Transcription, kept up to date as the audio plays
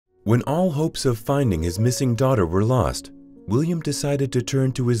When all hopes of finding his missing daughter were lost, William decided to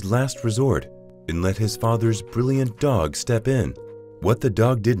turn to his last resort and let his father's brilliant dog step in. What the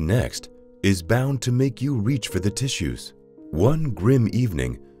dog did next is bound to make you reach for the tissues. One grim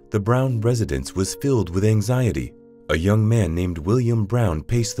evening, the Brown residence was filled with anxiety. A young man named William Brown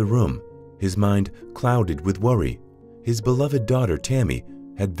paced the room, his mind clouded with worry. His beloved daughter, Tammy,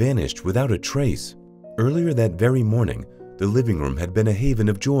 had vanished without a trace. Earlier that very morning, the living room had been a haven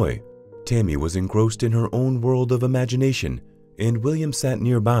of joy. Tammy was engrossed in her own world of imagination, and William sat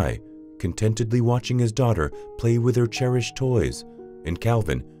nearby, contentedly watching his daughter play with her cherished toys, and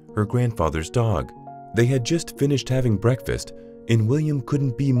Calvin, her grandfather's dog. They had just finished having breakfast, and William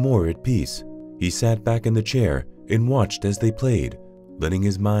couldn't be more at peace. He sat back in the chair and watched as they played, letting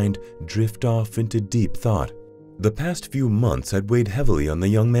his mind drift off into deep thought. The past few months had weighed heavily on the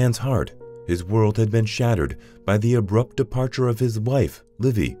young man's heart. His world had been shattered by the abrupt departure of his wife,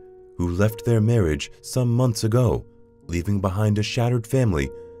 Livy, who left their marriage some months ago, leaving behind a shattered family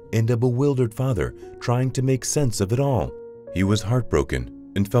and a bewildered father trying to make sense of it all. He was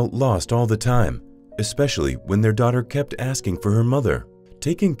heartbroken and felt lost all the time, especially when their daughter kept asking for her mother.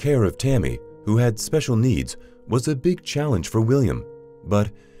 Taking care of Tammy, who had special needs, was a big challenge for William,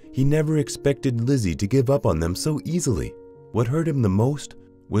 but he never expected Lizzie to give up on them so easily. What hurt him the most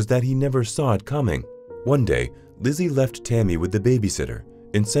was that he never saw it coming. One day, Lizzie left Tammy with the babysitter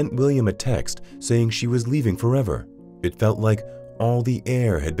and sent William a text saying she was leaving forever. It felt like all the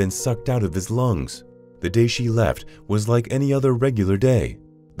air had been sucked out of his lungs. The day she left was like any other regular day.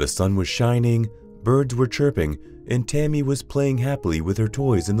 The sun was shining, birds were chirping, and Tammy was playing happily with her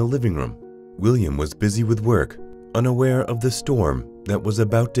toys in the living room. William was busy with work, unaware of the storm that was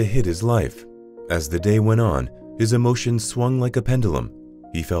about to hit his life. As the day went on, his emotions swung like a pendulum.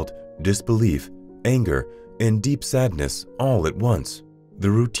 He felt disbelief, anger, and deep sadness all at once. The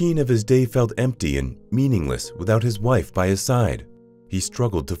routine of his day felt empty and meaningless without his wife by his side. He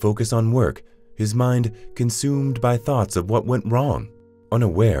struggled to focus on work, his mind consumed by thoughts of what went wrong.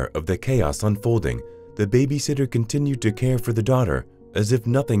 Unaware of the chaos unfolding, the babysitter continued to care for the daughter as if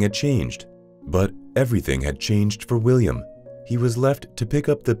nothing had changed. But everything had changed for William. He was left to pick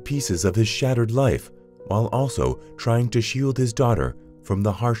up the pieces of his shattered life while also trying to shield his daughter from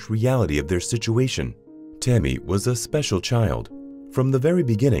the harsh reality of their situation. Tammy was a special child. From the very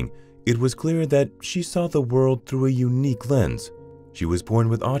beginning, it was clear that she saw the world through a unique lens. She was born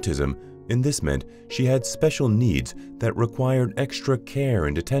with autism, and this meant she had special needs that required extra care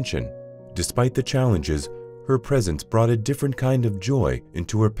and attention. Despite the challenges, her presence brought a different kind of joy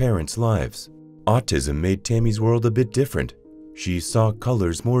into her parents' lives. Autism made Tammy's world a bit different. She saw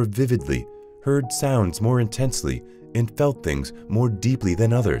colors more vividly, heard sounds more intensely, and felt things more deeply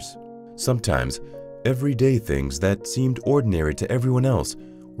than others. Sometimes, everyday things that seemed ordinary to everyone else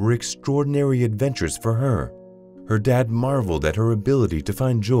were extraordinary adventures for her. Her dad marveled at her ability to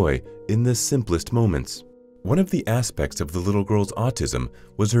find joy in the simplest moments. One of the aspects of the little girl's autism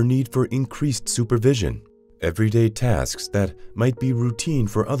was her need for increased supervision. Everyday tasks that might be routine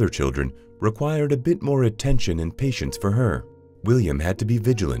for other children required a bit more attention and patience for her. William had to be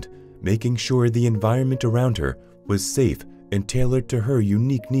vigilant, making sure the environment around her was safe and tailored to her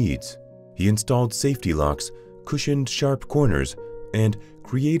unique needs. He installed safety locks, cushioned sharp corners, and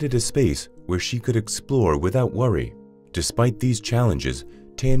created a space where she could explore without worry. Despite these challenges,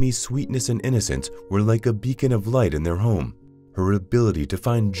 Tammy's sweetness and innocence were like a beacon of light in their home. Her ability to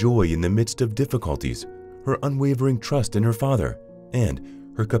find joy in the midst of difficulties, her unwavering trust in her father,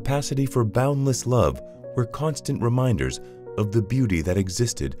 and her capacity for boundless love were constant reminders of the beauty that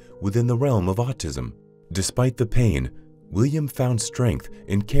existed within the realm of autism. Despite the pain, William found strength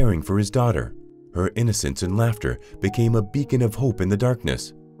in caring for his daughter. Her innocence and laughter became a beacon of hope in the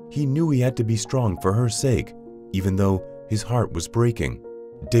darkness. He knew he had to be strong for her sake, even though his heart was breaking.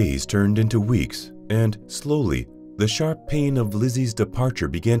 Days turned into weeks, and slowly, the sharp pain of Lizzie's departure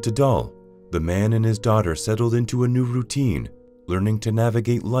began to dull. The man and his daughter settled into a new routine, learning to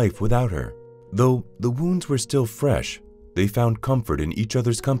navigate life without her. Though the wounds were still fresh, they found comfort in each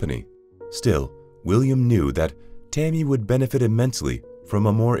other's company. Still, William knew that Tammy would benefit immensely from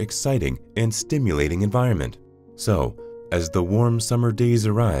a more exciting and stimulating environment. So, as the warm summer days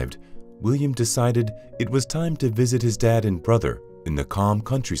arrived, William decided it was time to visit his dad and brother in the calm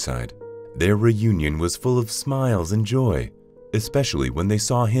countryside. Their reunion was full of smiles and joy, especially when they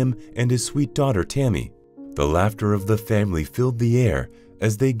saw him and his sweet daughter Tammy. The laughter of the family filled the air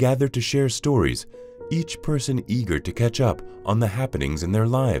as they gathered to share stories, each person eager to catch up on the happenings in their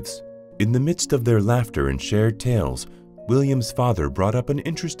lives. In the midst of their laughter and shared tales, William's father brought up an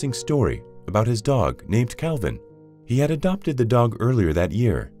interesting story about his dog named Calvin. He had adopted the dog earlier that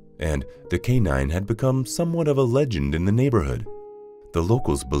year, and the canine had become somewhat of a legend in the neighborhood. The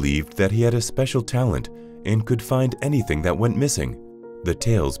locals believed that he had a special talent and could find anything that went missing. The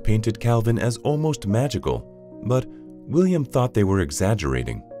tales painted Calvin as almost magical, but William thought they were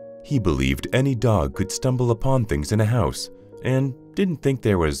exaggerating. He believed any dog could stumble upon things in a house and didn't think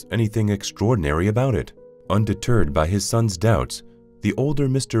there was anything extraordinary about it. Undeterred by his son's doubts, the older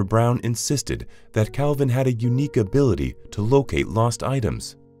Mr. Brown insisted that Calvin had a unique ability to locate lost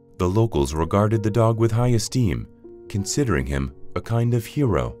items. The locals regarded the dog with high esteem, considering him a kind of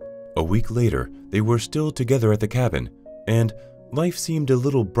hero. A week later, they were still together at the cabin, and life seemed a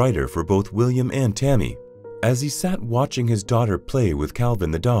little brighter for both William and Tammy. As he sat watching his daughter play with Calvin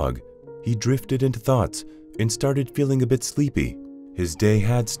the dog, he drifted into thoughts and started feeling a bit sleepy. His day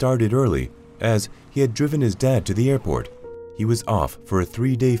had started early, as he had driven his dad to the airport. He was off for a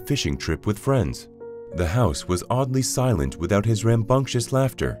 3-day fishing trip with friends. The house was oddly silent without his rambunctious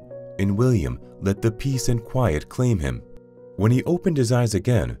laughter, and William let the peace and quiet claim him. When he opened his eyes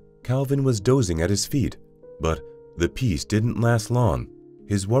again, Calvin was dozing at his feet, but the peace didn't last long.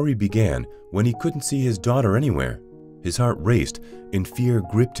 His worry began when he couldn't see his daughter anywhere. His heart raced and fear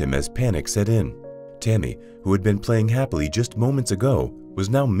gripped him as panic set in. Tammy, who had been playing happily just moments ago, was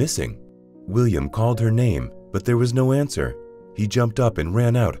now missing. William called her name, but there was no answer. He jumped up and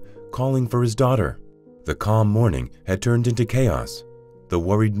ran out, calling for his daughter. The calm morning had turned into chaos. The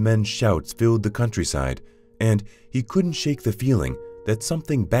worried men's shouts filled the countryside, and he couldn't shake the feeling that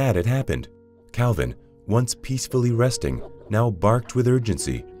something bad had happened. Calvin, once peacefully resting, now barked with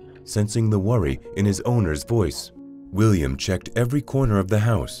urgency, sensing the worry in his owner's voice. William checked every corner of the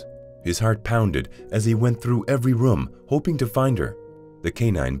house. His heart pounded as he went through every room, hoping to find her. The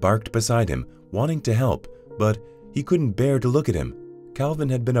canine barked beside him, wanting to help, but he couldn't bear to look at him. Calvin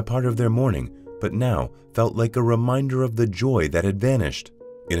had been a part of their morning, but now felt like a reminder of the joy that had vanished.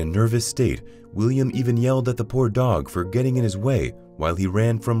 In a nervous state, William even yelled at the poor dog for getting in his way while he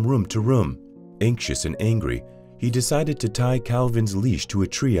ran from room to room. Anxious and angry, he decided to tie Calvin's leash to a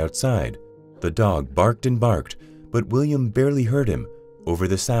tree outside. The dog barked and barked, but William barely heard him over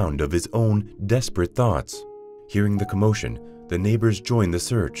the sound of his own desperate thoughts. Hearing the commotion, the neighbors joined the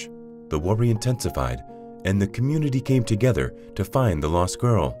search. The worry intensified, and the community came together to find the lost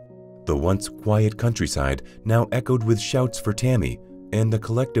girl. The once quiet countryside now echoed with shouts for Tammy, and the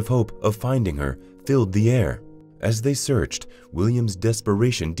collective hope of finding her filled the air. As they searched, William's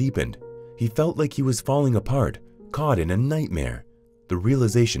desperation deepened. He felt like he was falling apart, caught in a nightmare. The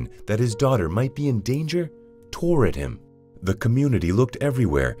realization that his daughter might be in danger tore at him. The community looked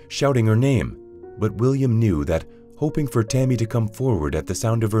everywhere, shouting her name, but William knew that hoping for Tammy to come forward at the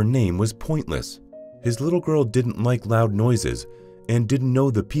sound of her name was pointless. His little girl didn't like loud noises and didn't know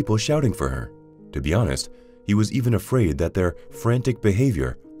the people shouting for her. To be honest, he was even afraid that their frantic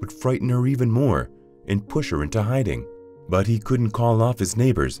behavior would frighten her even more and push her into hiding. But he couldn't call off his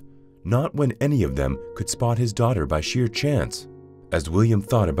neighbors, not when any of them could spot his daughter by sheer chance. As William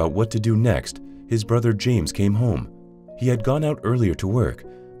thought about what to do next, his brother James came home. He had gone out earlier to work,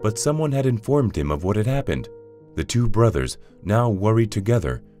 but someone had informed him of what had happened. The two brothers, now worried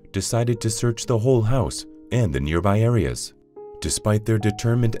together, decided to search the whole house and the nearby areas. Despite their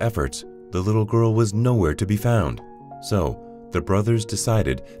determined efforts, the little girl was nowhere to be found. So, the brothers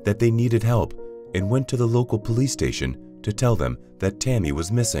decided that they needed help and went to the local police station to tell them that Tammy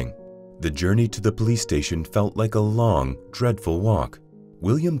was missing. The journey to the police station felt like a long, dreadful walk.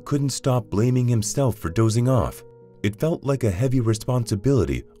 William couldn't stop blaming himself for dozing off. It felt like a heavy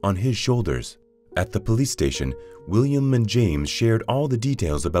responsibility on his shoulders. At the police station, William and James shared all the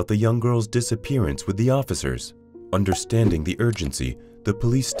details about the young girl's disappearance with the officers. Understanding the urgency, the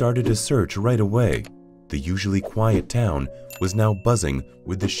police started a search right away. The usually quiet town was now buzzing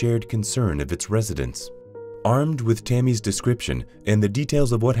with the shared concern of its residents. Armed with Tammy's description and the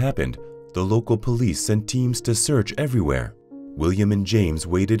details of what happened, the local police sent teams to search everywhere. William and James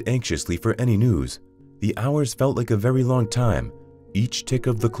waited anxiously for any news. The hours felt like a very long time, each tick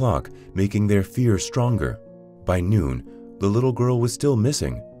of the clock making their fear stronger. By noon, the little girl was still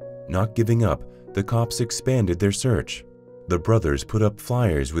missing. Not giving up, the cops expanded their search. The brothers put up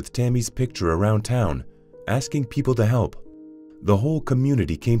flyers with Tammy's picture around town, asking people to help. The whole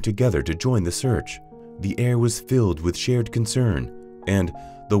community came together to join the search. The air was filled with shared concern, and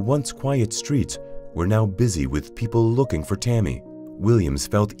the once quiet streets were now busy with people looking for Tammy. Williams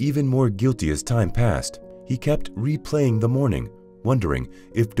felt even more guilty as time passed. He kept replaying the morning, wondering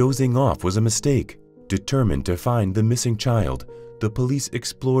if dozing off was a mistake. Determined to find the missing child, the police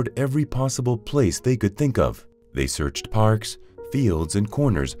explored every possible place they could think of. They searched parks, fields, and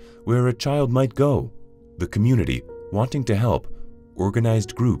corners where a child might go. The community, wanting to help,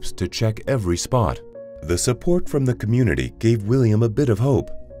 organized groups to check every spot. The support from the community gave William a bit of hope.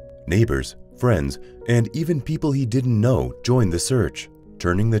 Neighbors, friends, and even people he didn't know joined the search,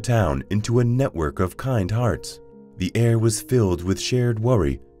 turning the town into a network of kind hearts. The air was filled with shared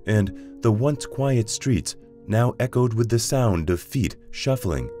worry, and the once quiet streets now echoed with the sound of feet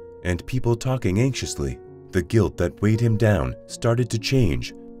shuffling and people talking anxiously. The guilt that weighed him down started to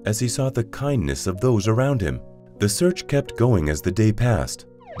change as he saw the kindness of those around him. The search kept going as the day passed.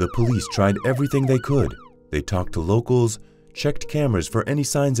 The police tried everything they could. They talked to locals, checked cameras for any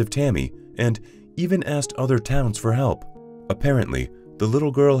signs of Tammy, and even asked other towns for help. Apparently, the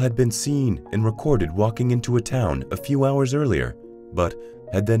little girl had been seen and recorded walking into a town a few hours earlier, but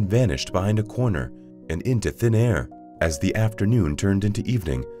had then vanished behind a corner and into thin air. As the afternoon turned into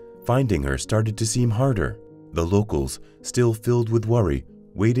evening, finding her started to seem harder. The locals, still filled with worry,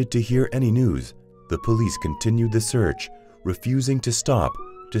 waited to hear any news. The police continued the search, refusing to stop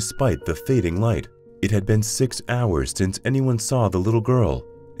despite the fading light. It had been 6 hours since anyone saw the little girl,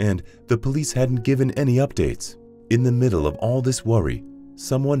 and the police hadn't given any updates. In the middle of all this worry,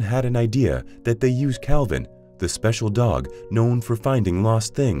 someone had an idea that they use Calvin, the special dog known for finding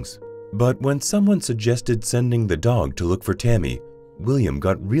lost things. But when someone suggested sending the dog to look for Tammy, William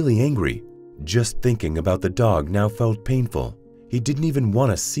got really angry. Just thinking about the dog now felt painful. He didn't even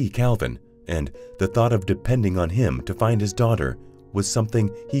want to see Calvin, and the thought of depending on him to find his daughter was something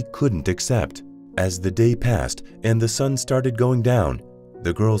he couldn't accept. As the day passed and the sun started going down,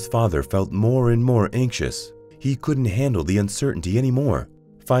 the girl's father felt more and more anxious. He couldn't handle the uncertainty anymore.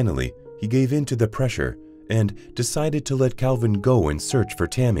 Finally, he gave in to the pressure and decided to let Calvin go and search for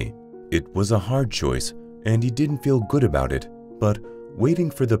Tammy. It was a hard choice, and he didn't feel good about it, but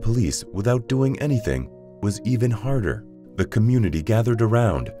waiting for the police without doing anything was even harder. The community gathered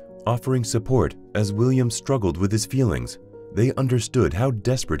around, offering support as William struggled with his feelings. They understood how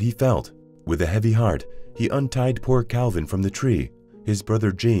desperate he felt. With a heavy heart, he untied poor Calvin from the tree. His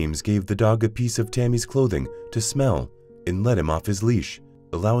brother James gave the dog a piece of Tammy's clothing to smell and let him off his leash,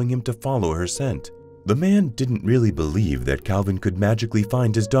 allowing him to follow her scent. The man didn't really believe that Calvin could magically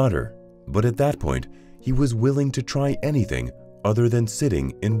find his daughter, but at that point, he was willing to try anything other than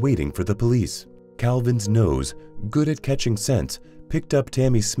sitting and waiting for the police. Calvin's nose, good at catching scents, picked up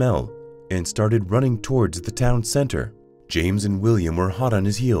Tammy's smell and started running towards the town center. James and William were hot on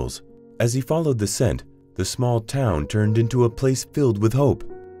his heels. As he followed the scent, the small town turned into a place filled with hope.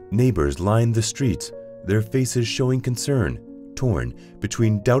 Neighbors lined the streets, their faces showing concern. Torn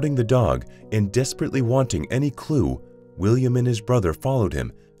between doubting the dog and desperately wanting any clue, William and his brother followed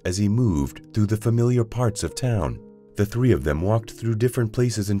him as he moved through the familiar parts of town. The three of them walked through different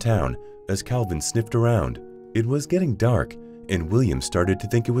places in town as Calvin sniffed around. It was getting dark, and William started to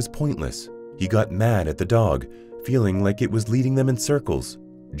think it was pointless. He got mad at the dog, feeling like it was leading them in circles.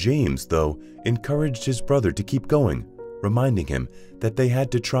 James, though, encouraged his brother to keep going, reminding him that they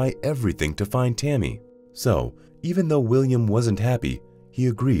had to try everything to find Tammy. So, even though William wasn't happy, he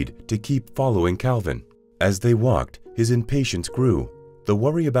agreed to keep following Calvin. As they walked, his impatience grew. The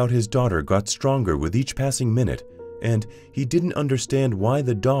worry about his daughter got stronger with each passing minute, and he didn't understand why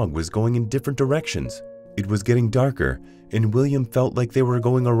the dog was going in different directions. It was getting darker, and William felt like they were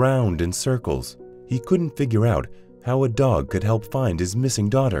going around in circles. He couldn't figure out how a dog could help find his missing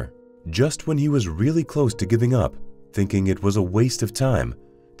daughter. Just when he was really close to giving up, thinking it was a waste of time,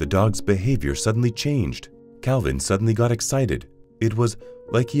 the dog's behavior suddenly changed. Calvin suddenly got excited. It was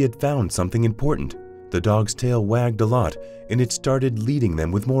like he had found something important. The dog's tail wagged a lot, and it started leading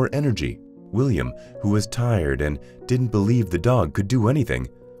them with more energy. William, who was tired and didn't believe the dog could do anything,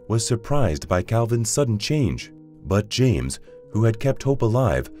 was surprised by Calvin's sudden change. But James, who had kept hope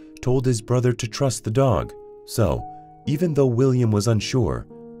alive, told his brother to trust the dog. So, even though William was unsure,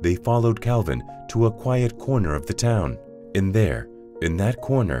 they followed Calvin to a quiet corner of the town. And there, in that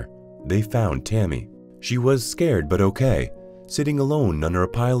corner, they found Tammy. She was scared but okay, sitting alone under a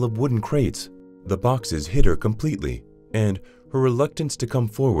pile of wooden crates. The boxes hid her completely, and her reluctance to come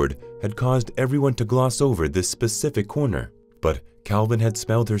forward had caused everyone to gloss over this specific corner. But Calvin had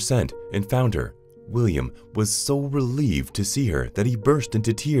smelled her scent and found her. William was so relieved to see her that he burst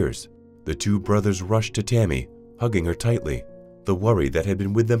into tears. The two brothers rushed to Tammy, hugging her tightly. The worry that had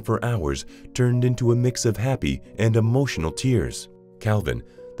been with them for hours turned into a mix of happy and emotional tears. Calvin,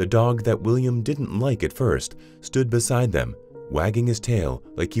 the dog that William didn't like at first, stood beside them, wagging his tail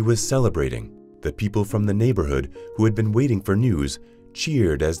like he was celebrating. The people from the neighborhood who had been waiting for news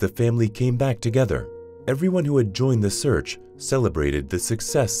cheered as the family came back together. Everyone who had joined the search celebrated the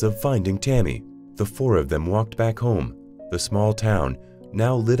success of finding Tammy. The four of them walked back home. The small town,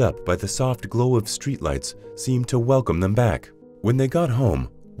 now lit up by the soft glow of streetlights, seemed to welcome them back. When they got home,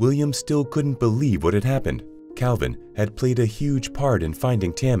 William still couldn't believe what had happened. Calvin had played a huge part in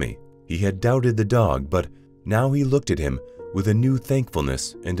finding Tammy. He had doubted the dog, but now he looked at him with a new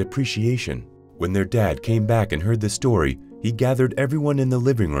thankfulness and appreciation. When their dad came back and heard the story, he gathered everyone in the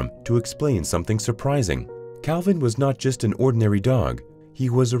living room to explain something surprising. Calvin was not just an ordinary dog. He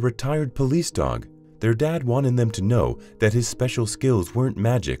was a retired police dog. Their dad wanted them to know that his special skills weren't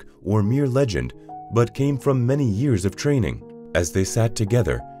magic or mere legend, but came from many years of training. As they sat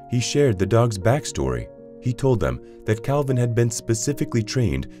together, he shared the dog's backstory. He told them that Calvin had been specifically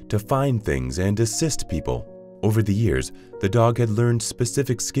trained to find things and assist people. Over the years, the dog had learned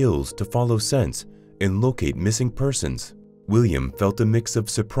specific skills to follow scents and locate missing persons. William felt a mix of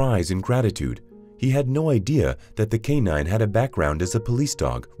surprise and gratitude. He had no idea that the canine had a background as a police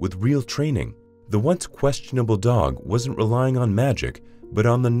dog with real training. The once questionable dog wasn't relying on magic, but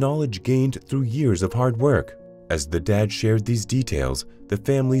on the knowledge gained through years of hard work. As the dad shared these details, the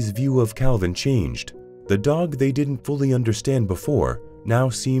family's view of Calvin changed. The dog they didn't fully understand before now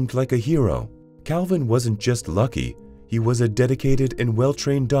seemed like a hero. Calvin wasn't just lucky, he was a dedicated and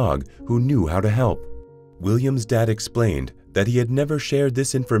well-trained dog who knew how to help. William's dad explained that he had never shared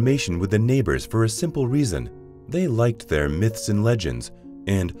this information with the neighbors for a simple reason. They liked their myths and legends,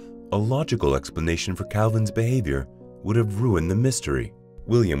 and a logical explanation for Calvin's behavior would have ruined the mystery.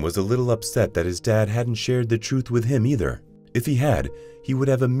 William was a little upset that his dad hadn't shared the truth with him either. If he had, he would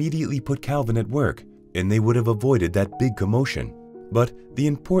have immediately put Calvin at work, and they would have avoided that big commotion. But the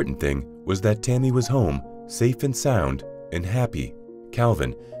important thing was that Tammy was home, safe and sound, and happy.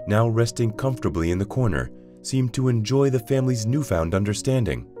 Calvin, now resting comfortably in the corner, seemed to enjoy the family's newfound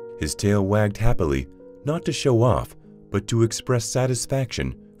understanding. His tail wagged happily, not to show off, but to express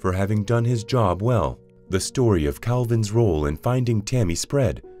satisfaction for having done his job well. The story of Calvin's role in finding Tammy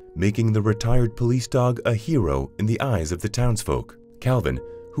spread, making the retired police dog a hero in the eyes of the townsfolk. Calvin,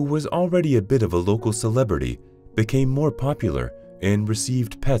 who was already a bit of a local celebrity, became more popular and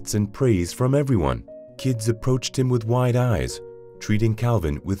received pets and praise from everyone. Kids approached him with wide eyes, treating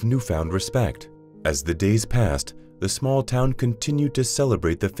Calvin with newfound respect. As the days passed, the small town continued to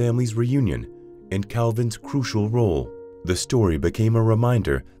celebrate the family's reunion and Calvin's crucial role. The story became a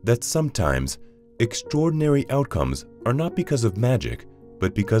reminder that sometimes extraordinary outcomes are not because of magic,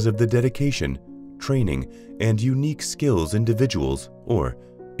 but because of the dedication, training, and unique skills individuals, or,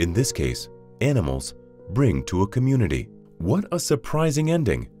 in this case, animals, bring to a community. What a surprising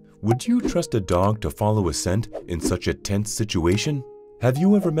ending! Would you trust a dog to follow a scent in such a tense situation? Have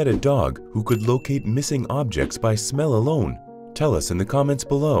you ever met a dog who could locate missing objects by smell alone? Tell us in the comments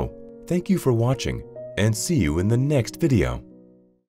below. Thank you for watching, and see you in the next video.